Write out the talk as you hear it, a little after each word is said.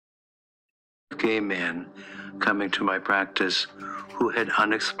gay men coming to my practice who had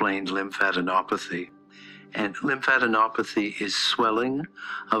unexplained lymphadenopathy. And lymphadenopathy is swelling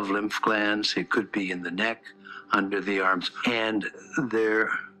of lymph glands. It could be in the neck, under the arms, and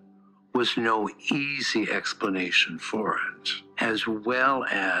there was no easy explanation for it, as well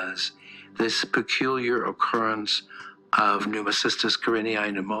as this peculiar occurrence of pneumocystis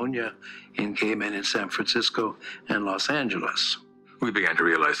carinii pneumonia in gay men in San Francisco and Los Angeles. We began to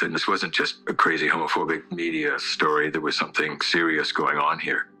realize that this wasn't just a crazy homophobic media story. There was something serious going on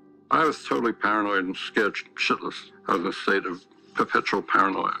here. I was totally paranoid and scared shitless. I was in a state of perpetual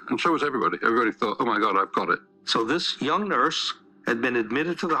paranoia. And so was everybody. Everybody thought, oh my God, I've got it. So this young nurse had been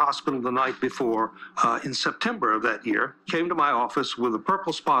admitted to the hospital the night before, in September of that year, came to my office with a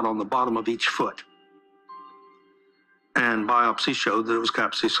purple spot on the bottom of each foot. And biopsy showed that it was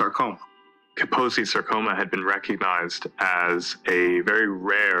Kaposi sarcoma. Kaposi sarcoma had been recognized as a very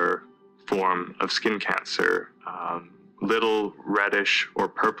rare form of skin cancer. Little reddish or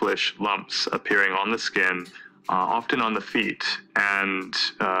purplish lumps appearing on the skin, often on the feet, and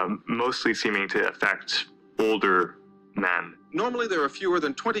mostly seeming to affect older men. Normally, there are fewer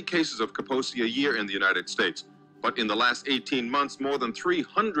than 20 cases of Kaposi a year in the United States, but in the last 18 months, more than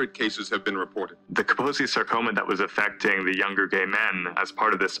 300 cases have been reported. The Kaposi sarcoma that was affecting the younger gay men as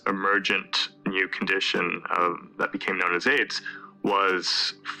part of this emergent new condition that became known as AIDS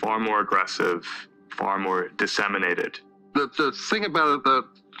was far more aggressive, far more disseminated. The thing about it that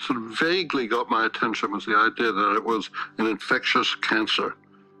sort of vaguely got my attention was the idea that it was an infectious cancer,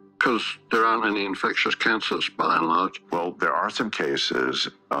 because there aren't any infectious cancers by and large. Well, there are some cases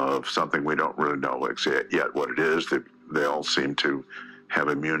of something we don't really know yet what it is. They all seem to have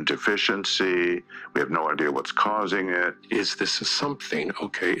immune deficiency. We have no idea what's causing it. Is this something,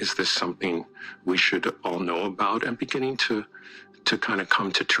 okay, is this something we should all know about, and beginning to kind of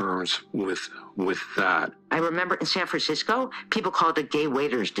come to terms with that. I remember in San Francisco, people called it gay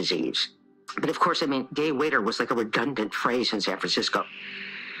waiter's disease. But of course, I mean, gay waiter was like a redundant phrase in San Francisco.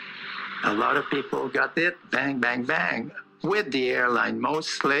 A lot of people got it, bang, bang, bang, with the airline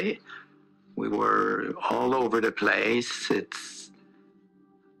mostly. We were all over the place.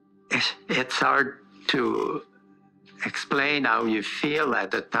 It's hard to explain how you feel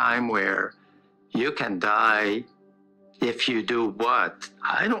at a time where you can die if you do what?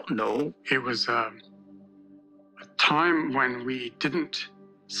 I don't know. It was a time when we didn't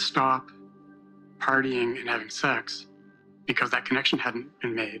stop partying and having sex because that connection hadn't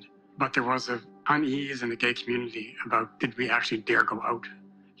been made. But there was an unease in the gay community about, did we actually dare go out,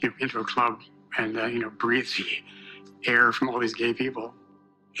 into a club and breathe the air from all these gay people?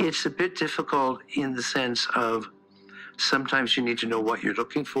 It's a bit difficult in the sense of sometimes you need to know what you're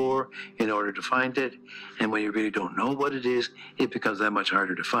looking for in order to find it. And when you really don't know what it is, it becomes that much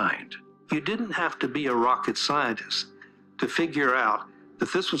harder to find. You didn't have to be a rocket scientist to figure out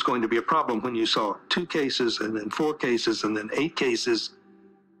that this was going to be a problem when you saw 2 cases and then 4 cases and then 8 cases.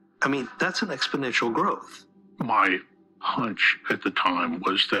 I mean, that's an exponential growth. My hunch at the time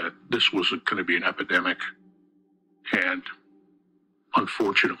was that this was going to be an epidemic. And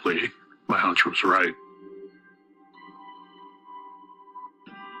unfortunately, my hunch was right.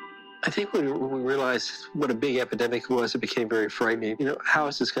 I think when we realized what a big epidemic it was, it became very frightening. How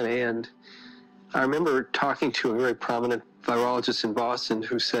is this going to end? I remember talking to a very prominent virologist in Boston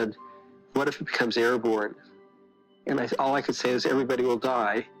who said, what if it becomes airborne? And all I could say is everybody will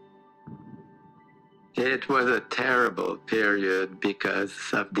die. It was a terrible period because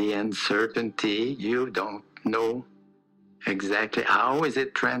of the uncertainty. You don't know exactly how is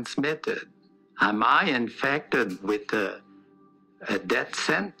it transmitted. Am I infected with a death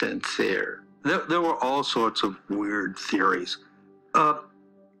sentence here? There were all sorts of weird theories.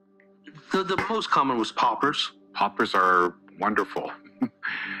 The most common was poppers. Poppers are wonderful.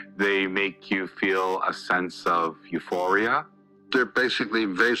 They make you feel a sense of euphoria. They're basically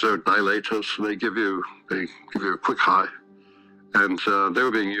vasodilators. They give you a quick high. And they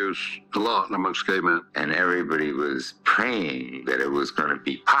were being used a lot amongst gay men. And everybody was praying that it was going to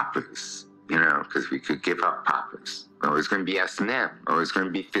be poppers, because we could give up poppers. Or it was going to be S&M, or it was going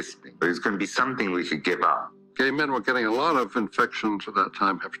to be fisting, or it was going to be something we could give up. Gay men were getting a lot of infections at that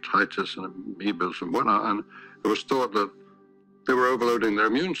time, hepatitis and amoebas and whatnot, and it was thought that they were overloading their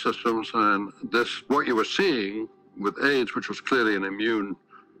immune systems, and what you were seeing with AIDS, which was clearly an immune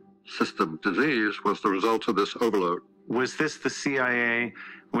system disease, was the result of this overload. Was this the CIA?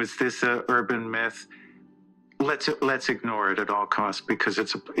 Was this an urban myth? Let's ignore it at all costs, because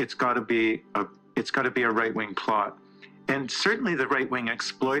it's got to be a right-wing plot. And certainly the right wing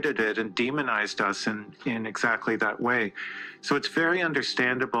exploited it and demonized us in exactly that way. So it's very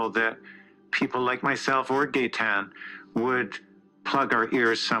understandable that people like myself or Gaetan would plug our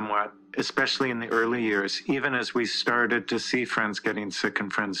ears somewhat, especially in the early years, even as we started to see friends getting sick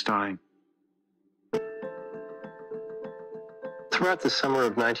and friends dying. Throughout the summer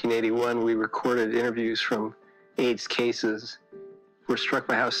of 1981, we recorded interviews from AIDS cases. We're struck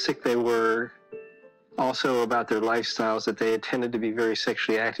by how sick they were, also about their lifestyles, that they had tended to be very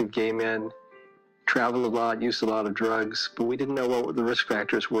sexually active gay men, traveled a lot, used a lot of drugs, but we didn't know what the risk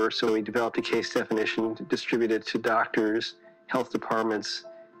factors were, so we developed a case definition, distributed it to doctors, health departments,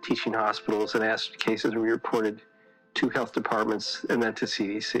 teaching hospitals, and asked cases we reported to health departments and then to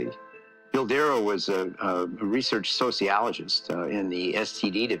CDC. Bill Darrow was a research sociologist in the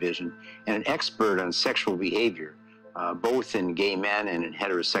STD division and an expert on sexual behavior, both in gay men and in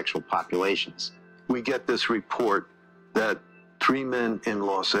heterosexual populations. We get this report that 3 men in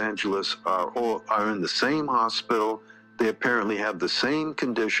Los Angeles are in the same hospital. They apparently have the same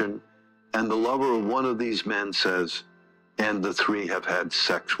condition, and the lover of one of these men says, and the 3 have had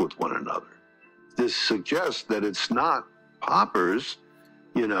sex with one another. This suggests that it's not poppers.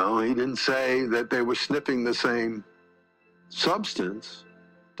 You know, he didn't say that they were sniffing the same substance,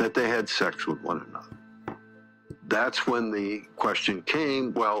 that they had sex with one another. That's when the question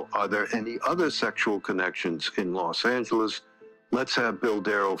came, well, are there any other sexual connections in Los Angeles? Let's have Bill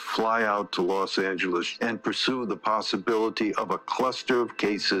Darrow fly out to Los Angeles and pursue the possibility of a cluster of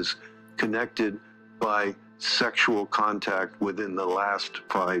cases connected by sexual contact within the last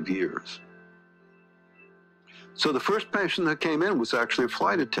 5 years. So the first patient that came in was actually a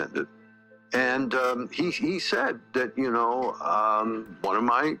flight attendant. And he said that, you know, one of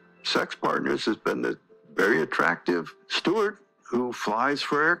my sex partners has been the very attractive steward who flies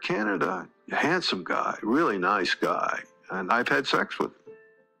for Air Canada. A handsome guy, really nice guy. And I've had sex with him.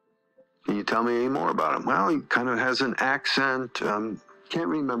 Can you tell me any more about him? Well, he kind of has an accent. Can't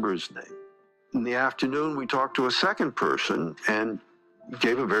remember his name. In the afternoon, we talked to a second person and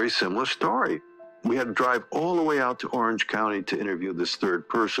gave a very similar story. We had to drive all the way out to Orange County to interview this third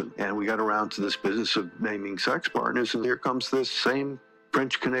person. And we got around to this business of naming sex partners, and here comes this same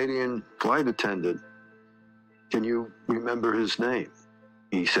French-Canadian flight attendant. Can you remember his name?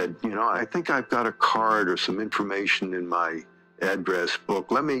 He said, you know, I think I've got a card or some information in my address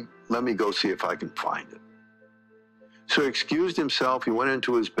book. Let me go see if I can find it. So he excused himself. He went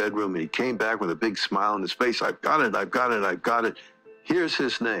into his bedroom, and he came back with a big smile on his face. I've got it, I've got it, I've got it. Here's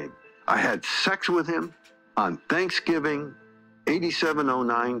his name. I had sex with him on Thanksgiving,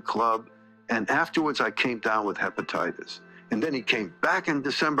 8709 Club, and afterwards I came down with hepatitis. And then he came back in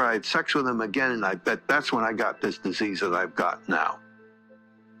December. I had sex with him again, and I bet that's when I got this disease that I've got now.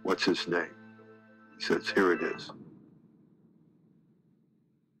 What's his name? He says, here it is.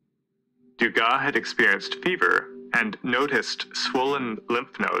 Dugas had experienced fever and noticed swollen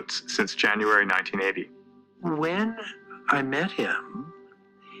lymph nodes since January 1980. When I met him,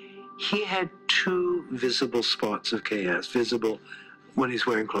 he had 2 visible spots of KS, visible when he's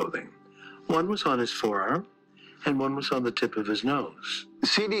wearing clothing. One was on his forearm, and one was on the tip of his nose.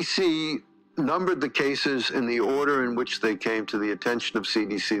 CDC numbered the cases in the order in which they came to the attention of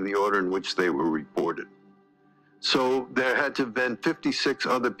CDC, the order in which they were reported. So there had to have been 56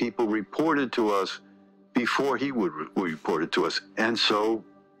 other people reported to us before he would report it to us. And so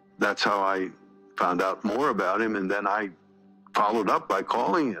that's how I found out more about him, and then I followed up by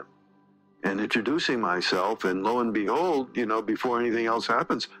calling him and introducing myself, and lo and behold, you know, before anything else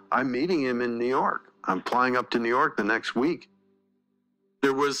happens, I'm meeting him in New York. I'm flying up to New York the next week.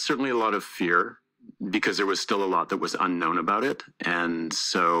 There was certainly a lot of fear because there was still a lot that was unknown about it. And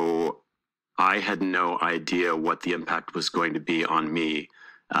so I had no idea what the impact was going to be on me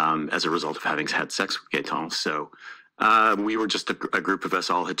as a result of having had sex with Gaetan. So we were just a group of us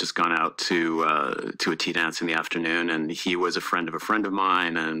all had just gone out to a tea dance in the afternoon, and he was a friend of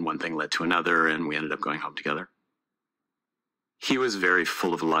mine, and one thing led to another, and we ended up going home together. He was very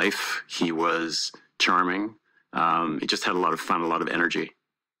full of life. He was charming. He just had a lot of fun, a lot of energy.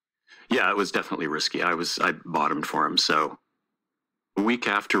 Yeah, it was definitely risky. I bottomed for him. So a week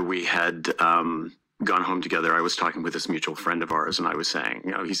after we had gone home together, I was talking with this mutual friend of ours, and I was saying,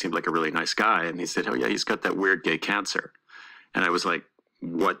 you know, he seemed like a really nice guy. And he said, oh yeah, he's got that weird gay cancer. And I was like,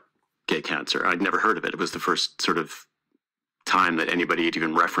 what gay cancer? I'd never heard of it. It was the first sort of time that anybody had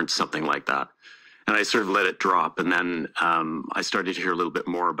even referenced something like that. And I sort of let it drop. And then I started to hear a little bit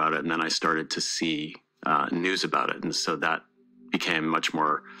more about it. And then I started to see news about it. And so that became much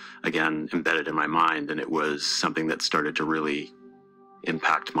more, again, embedded in my mind. And it was something that started to really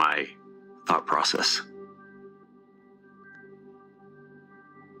impact my thought process.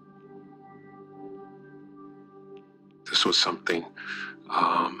 This was something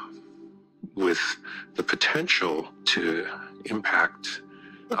with the potential to impact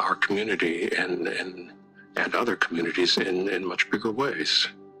our community and other communities in much bigger ways.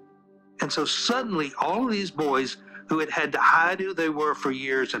 And so suddenly all of these boys who had had to hide who they were for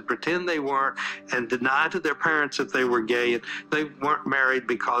years and pretend they weren't and deny to their parents that they were gay and they weren't married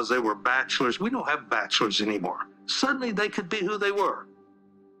because they were bachelors. We don't have bachelors anymore. Suddenly they could be who they were.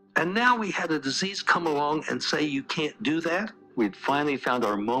 And now we had a disease come along and say you can't do that. We'd finally found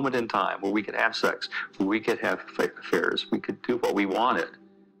our moment in time where we could have sex, where we could have affairs, we could do what we wanted.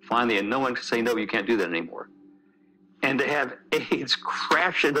 Finally, and no one could say, no, you can't do that anymore. And to have AIDS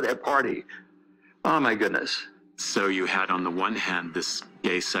crash into that party, oh my goodness. So you had on the one hand this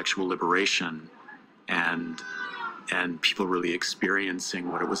gay sexual liberation and people really experiencing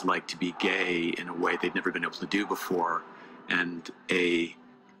what it was like to be gay in a way they'd never been able to do before, and a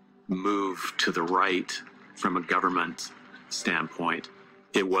move to the right from a government standpoint.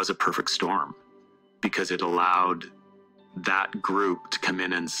 It was a perfect storm because it allowed that group to come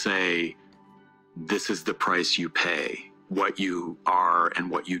in and say, this is the price you pay. What you are and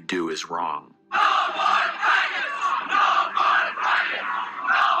what you do is wrong.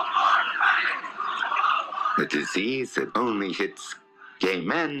 The disease that only hits gay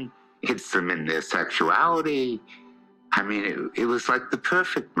men, hits them in their sexuality. I mean, it was like the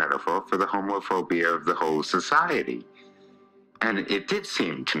perfect metaphor for the homophobia of the whole society. And it did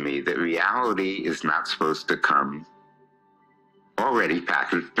seem to me that reality is not supposed to come already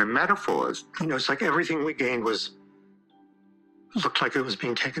packaged in metaphors. You know, it's like everything we gained looked like it was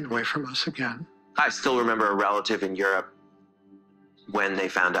being taken away from us again. I still remember a relative in Europe, when they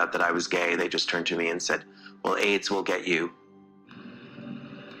found out that I was gay, they just turned to me and said, well, AIDS will get you.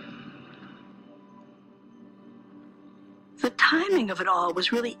 The timing of it all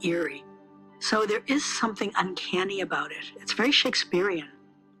was really eerie. So there is something uncanny about it. It's very Shakespearean,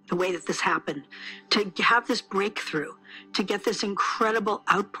 the way that this happened. To have this breakthrough, to get this incredible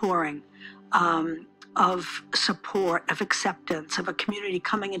outpouring of support, of acceptance, of a community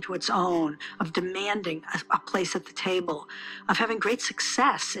coming into its own, of demanding a place at the table, of having great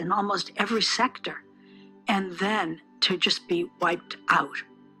success in almost every sector, and then to just be wiped out,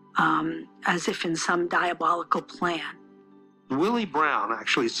 as if in some diabolical plan. Willie Brown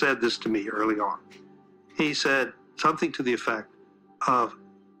actually said this to me early on. He said something to the effect of,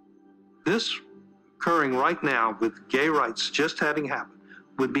 this occurring right now with gay rights just having happened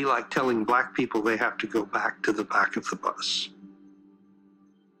would be like telling black people they have to go back to the back of the bus.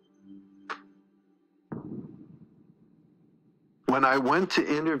 When I went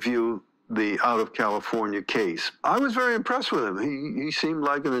to interview the Out of California case, I was very impressed with him. He seemed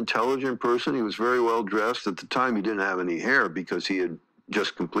like an intelligent person. He was very well dressed. At the time, he didn't have any hair because he had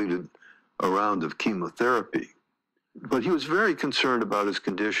just completed a round of chemotherapy. But he was very concerned about his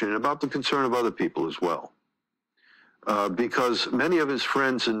condition and about the concern of other people as well. Because many of his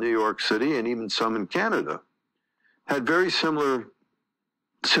friends in New York City, and even some in Canada, had very similar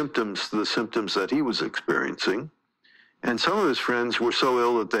symptoms to the symptoms that he was experiencing. And some of his friends were so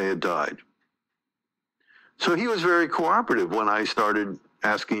ill that they had died. So he was very cooperative when I started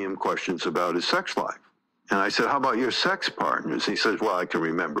asking him questions about his sex life. And I said, how about your sex partners? He says, well, I can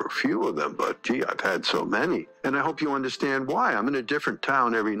remember a few of them, but gee, I've had so many. And I hope you understand why. I'm in a different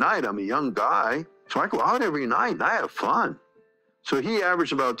town every night. I'm a young guy. So I go out every night and I have fun. So he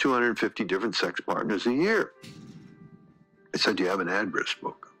averaged about 250 different sex partners a year. I said, do you have an address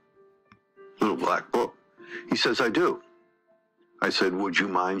book? Little black book. He says, I do. I said, would you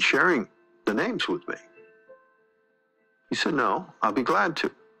mind sharing the names with me? He said, no, I'll be glad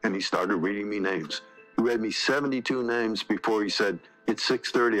to. And he started reading me names. He read me 72 names before he said, it's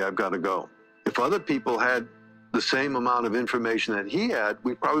 6:30, I've got to go. If other people had the same amount of information that he had,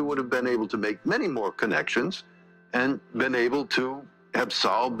 we probably would have been able to make many more connections and been able to have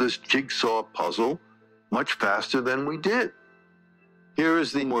solved this jigsaw puzzle much faster than we did. Here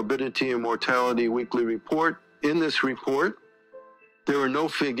is the Morbidity and Mortality Weekly Report. In this report, there are no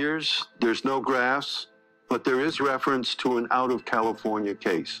figures, there's no graphs, but there is reference to an Out of California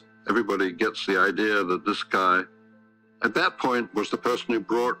case. Everybody gets the idea that this guy, at that point, was the person who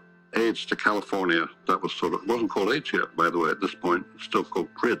brought AIDS to California. That was it wasn't called AIDS yet, by the way, at this point. It's still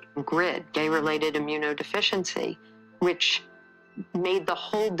called GRID. GRID, gay-related immunodeficiency, which made the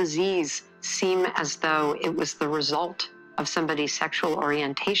whole disease seem as though it was the result of somebody's sexual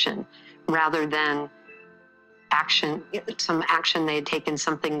orientation rather than some action they had taken,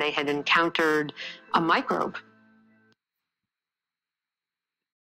 something they had encountered, a microbe